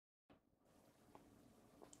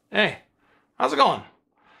Hey, how's it going?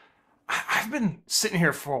 I've been sitting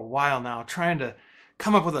here for a while now trying to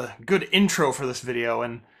come up with a good intro for this video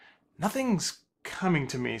and nothing's coming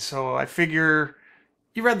to me, so I figure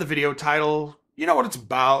you read the video title, you know what it's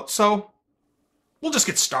about, so we'll just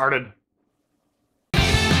get started.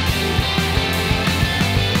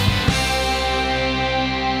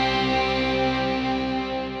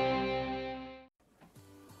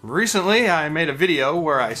 Recently, I made a video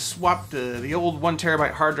where I swapped the old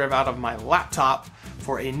 1TB hard drive out of my laptop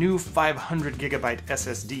for a new 500GB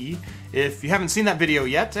SSD. If you haven't seen that video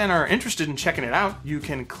yet and are interested in checking it out, you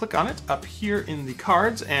can click on it up here in the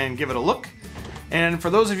cards and give it a look. And for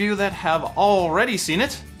those of you that have already seen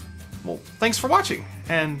it, well, thanks for watching.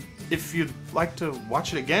 And if you'd like to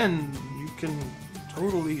watch it again, you can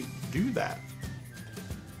totally do that.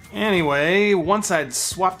 Anyway, once I'd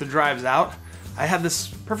swapped the drives out, I had this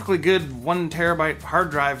perfectly good 1TB hard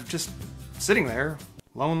drive just sitting there,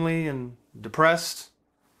 lonely and depressed,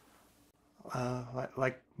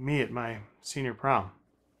 like me at my senior prom.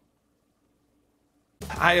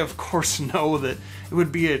 I, of course, know that it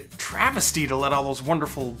would be a travesty to let all those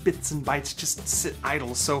wonderful bits and bytes just sit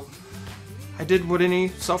idle, so I did what any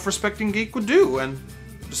self-respecting geek would do and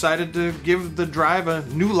decided to give the drive a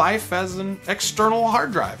new life as an external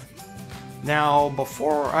hard drive. Now,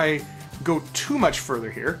 before I go too much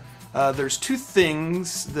further here, there's two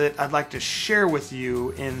things that I'd like to share with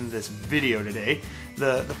you in this video today.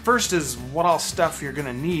 The first is what all stuff you're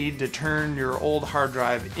gonna need to turn your old hard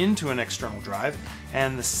drive into an external drive,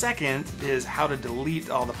 and the second is how to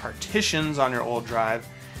delete all the partitions on your old drive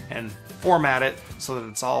and format it so that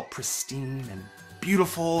it's all pristine and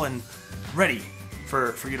beautiful and ready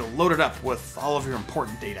for you to load it up with all of your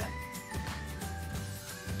important data.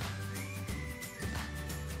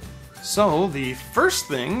 So the first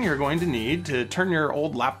thing you're going to need to turn your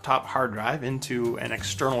old laptop hard drive into an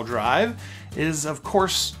external drive is, of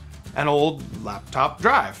course, an old laptop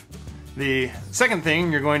drive. The second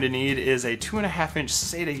thing you're going to need is a 2.5-inch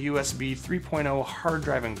SATA USB 3.0 hard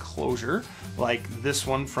drive enclosure, like this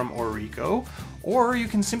one from Orico, or you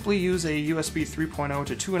can simply use a USB 3.0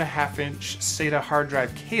 to 2.5-inch SATA hard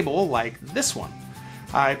drive cable like this one.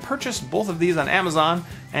 I purchased both of these on Amazon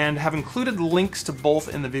and have included links to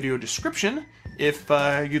both in the video description if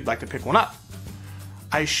you'd like to pick one up.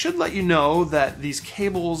 I should let you know that these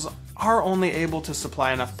cables are only able to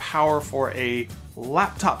supply enough power for a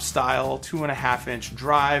laptop style 2.5-inch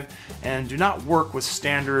drive and do not work with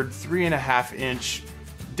standard 3.5-inch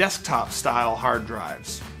desktop style hard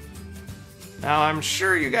drives. Now, I'm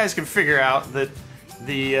sure you guys can figure out that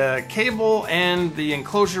the cable and the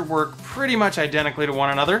enclosure work pretty much identically to one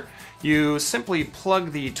another. You simply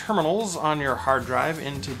plug the terminals on your hard drive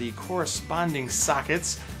into the corresponding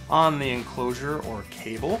sockets on the enclosure or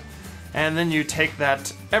cable, and then you take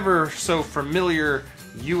that ever so familiar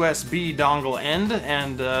USB dongle end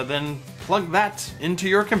and then plug that into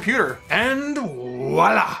your computer. And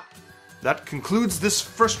voila! That concludes this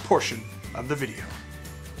first portion of the video.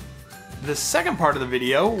 The second part of the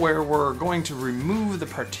video, where we're going to remove the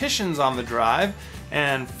partitions on the drive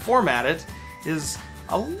and format it, is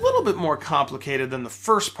a little bit more complicated than the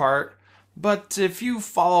first part, but if you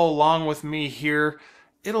follow along with me here,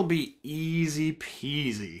 it'll be easy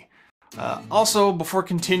peasy. Also, before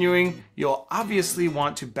continuing, you'll obviously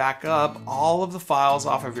want to back up all of the files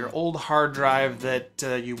off of your old hard drive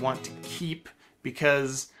that you want to keep,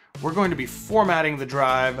 because we're going to be formatting the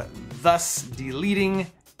drive, thus deleting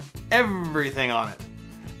everything on it.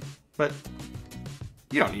 But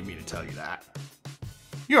you don't need me to tell you that.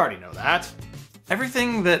 You already know that.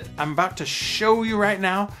 Everything that I'm about to show you right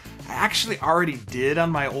now, I actually already did on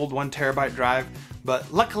my old 1TB drive,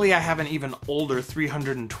 but luckily I have an even older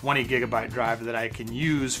 320GB drive that I can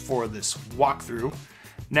use for this walkthrough.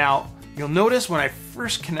 Now, you'll notice when I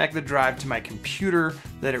first connect the drive to my computer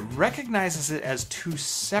that it recognizes it as two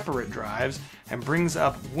separate drives and brings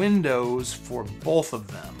up windows for both of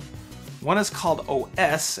them. One is called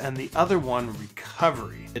OS and the other one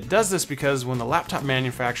Recovery. It does this because when the laptop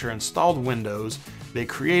manufacturer installed Windows, they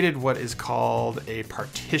created what is called a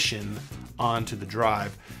partition onto the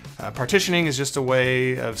drive. Partitioning is just a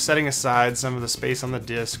way of setting aside some of the space on the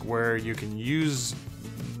disk where you can use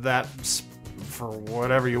that for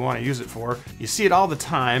whatever you want to use it for. You see it all the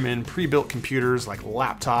time in pre-built computers like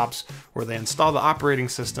laptops, where they install the operating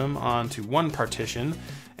system onto one partition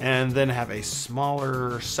and then have a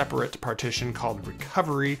smaller separate partition called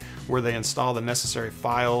Recovery, where they install the necessary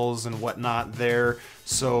files and whatnot there,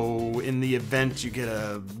 so in the event you get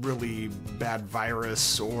a really bad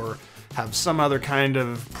virus or have some other kind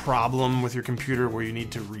of problem with your computer where you need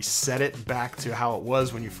to reset it back to how it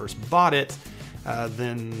was when you first bought it,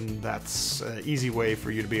 then that's an easy way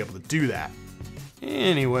for you to be able to do that.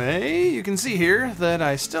 Anyway, you can see here that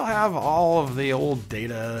I still have all of the old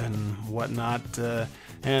data and whatnot,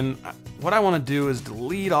 and what I want to do is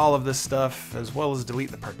delete all of this stuff as well as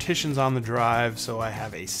delete the partitions on the drive, so I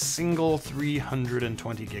have a single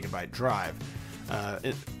 320 gigabyte drive.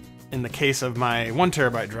 In the case of my 1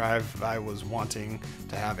 terabyte drive, I was wanting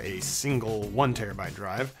to have a single 1 terabyte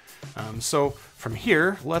drive. So from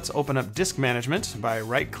here, let's open up disk management by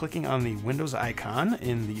right-clicking on the Windows icon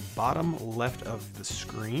in the bottom left of the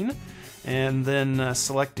screen, and then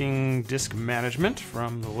selecting disk management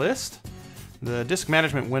from the list. The disk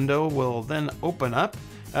management window will then open up.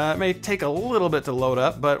 It may take a little bit to load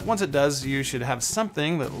up, but once it does, you should have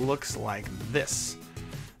something that looks like this.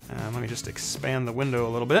 Let me just expand the window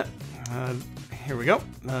a little bit. Here we go.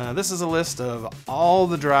 This is a list of all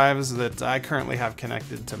the drives that I currently have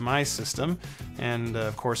connected to my system, and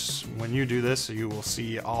of course when you do this you will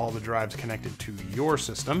see all the drives connected to your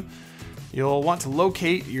system. You'll want to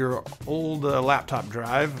locate your old laptop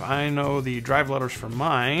drive. I know the drive letters for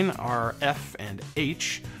mine are F and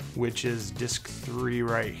H, which is disk 3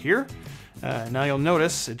 right here. Now you'll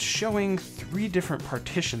notice it's showing 3 different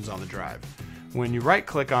partitions on the drive. When you right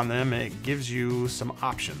click on them, it gives you some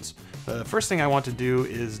options. The first thing I want to do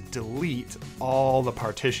is delete all the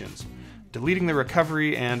partitions. Deleting the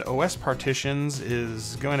recovery and OS partitions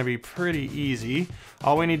is going to be pretty easy.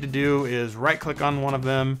 All we need to do is right click on one of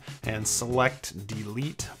them and select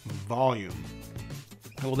delete volume.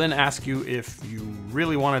 It will then ask you if you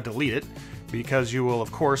really want to delete it, because you will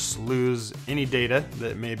of course lose any data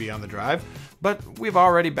that may be on the drive, but we've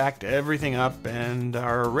already backed everything up and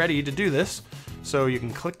are ready to do this. So you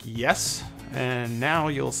can click yes, and now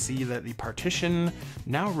you'll see that the partition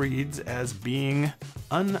now reads as being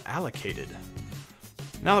unallocated.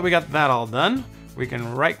 Now that we got that all done, we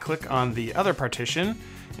can right click on the other partition,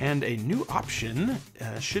 and a new option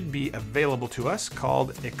should be available to us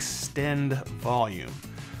called extend volume.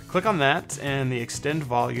 Click on that and the extend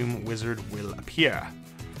volume wizard will appear.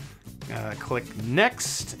 Click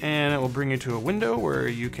next and it will bring you to a window where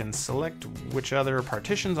you can select which other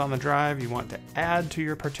partitions on the drive you want to add to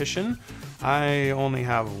your partition. I only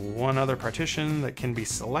have one other partition that can be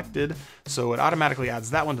selected, so it automatically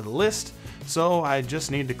adds that one to the list. So I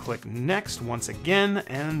just need to click next once again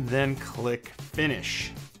and then click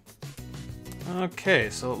finish. Okay,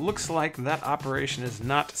 so it looks like that operation is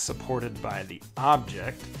not supported by the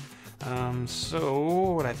object.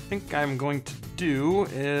 So what I think I'm going to do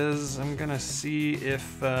is I'm gonna see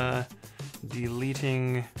if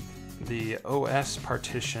deleting the OS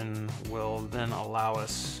partition will then allow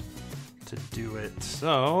us to do it.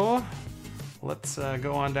 So let's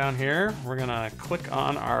go on down here. We're gonna click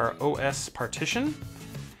on our OS partition,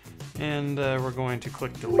 and we're going to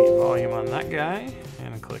click delete volume on that guy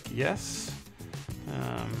and click yes.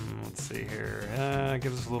 Let's see here. It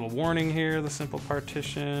gives us a little warning here. The simple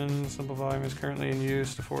partition, simple volume is currently in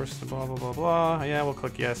use to force the blah blah blah blah. Yeah, we'll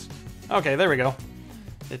click yes. Okay, there we go.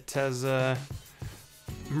 It has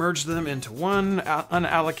merged them into one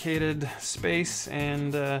unallocated space,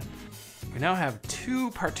 and we now have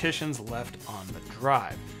 2 partitions left on the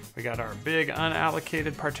drive. We got our big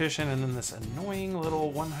unallocated partition, and then this annoying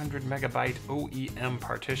little 100 megabyte OEM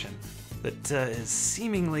partition that is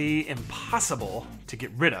seemingly impossible to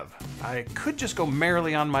get rid of. I could just go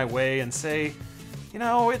merrily on my way and say, you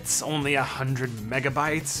know, it's only 100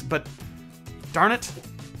 megabytes, but darn it,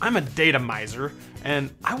 I'm a data miser,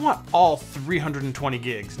 and I want all 320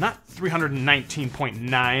 gigs, not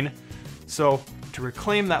 319.9. So to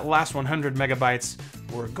reclaim that last 100 megabytes,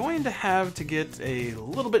 we're going to have to get a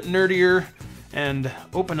little bit nerdier and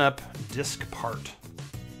open up DISKPART.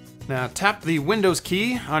 Now tap the Windows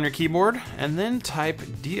key on your keyboard and then type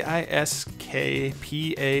DISKPART.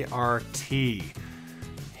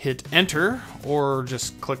 Hit enter, or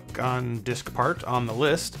just click on DISKPART on the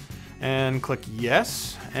list and click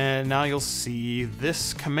yes, and now you'll see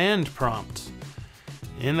this command prompt.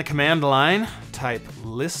 In the command line, type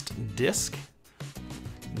list disk.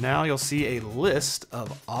 Now you'll see a list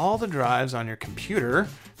of all the drives on your computer,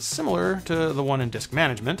 similar to the one in disk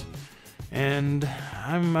management. And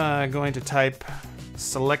I'm going to type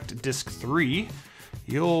select disk 3.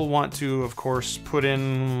 You'll want to, of course, put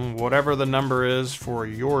in whatever the number is for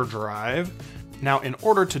your drive. Now, in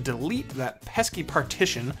order to delete that pesky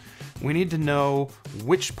partition, we need to know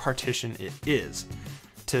which partition it is.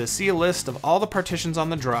 To see a list of all the partitions on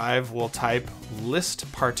the drive, we'll type list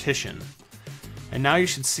partition. And now you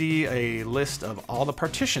should see a list of all the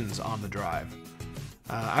partitions on the drive.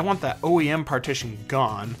 I want that OEM partition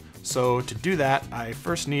gone, So to do that, I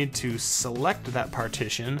first need to select that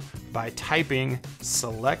partition by typing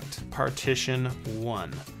select partition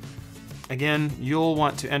 1. Again, you'll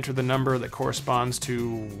want to enter the number that corresponds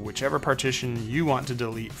to whichever partition you want to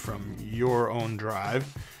delete from your own drive.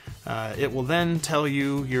 It will then tell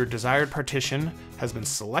you your desired partition has been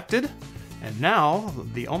selected, and now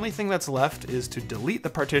the only thing that's left is to delete the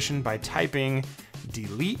partition by typing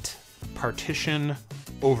delete partition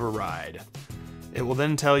override. It will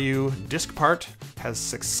then tell you DISKPART has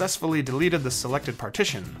successfully deleted the selected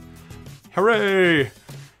partition. Hooray!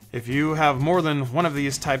 If you have more than one of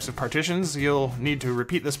these types of partitions, you'll need to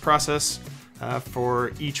repeat this process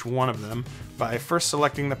for each one of them by first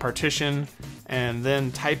selecting the partition and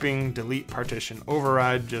then typing delete partition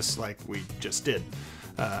override, just like we just did.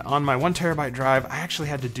 On my 1 terabyte drive, I actually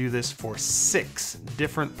had to do this for 6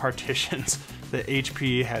 different partitions that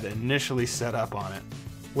HP had initially set up on it.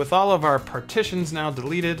 With all of our partitions now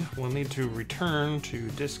deleted, we'll need to return to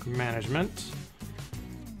disk management,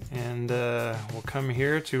 and we'll come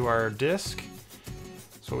here to our disk.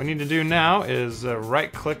 So what we need to do now is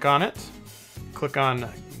right click on it, click on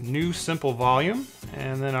new simple volume,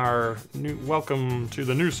 and then our new welcome to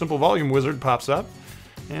the new simple volume wizard pops up,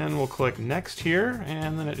 and we'll click next here,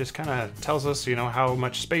 and then it just kind of tells us, you know, how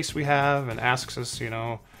much space we have and asks us, you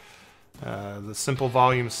know, the simple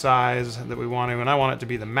volume size that we want to, and I want it to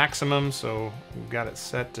be the maximum, so we've got it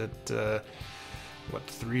set at what,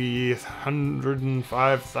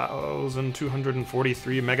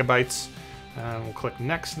 305,243 megabytes. We'll click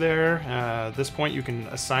next there. At this point you can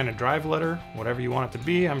assign a drive letter, whatever you want it to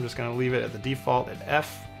be. I'm just going to leave it at the default at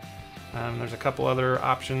F. There's a couple other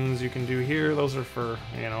options you can do here. Those are for,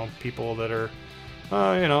 you know, people that are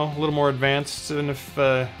you know, a little more advanced, and if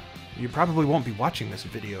you probably won't be watching this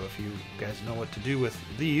video if you guys know what to do with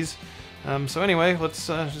these. So anyway, let's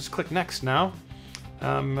just click next now.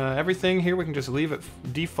 Everything here we can just leave it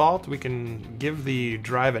default. We can give the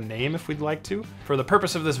drive a name if we'd like to. For the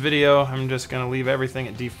purpose of this video, I'm just going to leave everything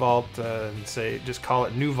at default and say, just call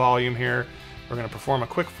it new volume here. We're going to perform a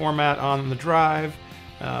quick format on the drive.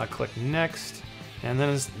 Click next, and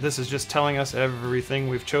then this is just telling us everything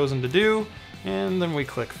we've chosen to do, and then we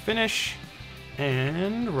click finish.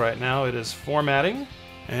 And right now it is formatting,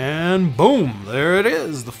 and boom, there it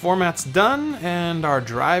is. The format's done, and our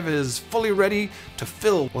drive is fully ready to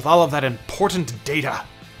fill with all of that important data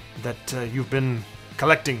that you've been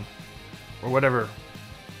collecting, or whatever.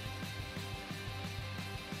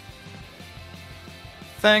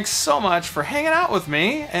 Thanks so much for hanging out with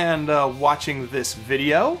me and watching this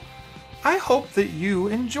video. I hope that you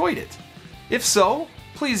enjoyed it. If so,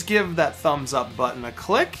 please give that thumbs up button a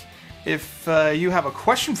click. If you have a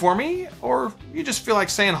question for me, or you just feel like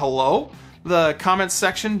saying hello, the comments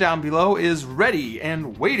section down below is ready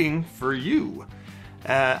and waiting for you.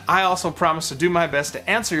 I also promise to do my best to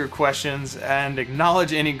answer your questions and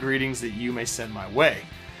acknowledge any greetings that you may send my way.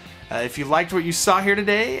 If you liked what you saw here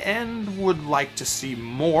today and would like to see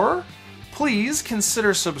more, please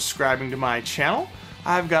consider subscribing to my channel.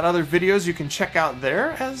 I've got other videos you can check out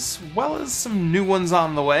there, as well as some new ones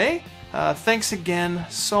on the way. Thanks again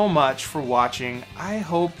so much for watching. I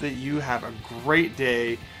hope that you have a great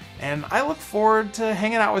day, and I look forward to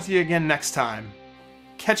hanging out with you again next time.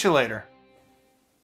 Catch you later.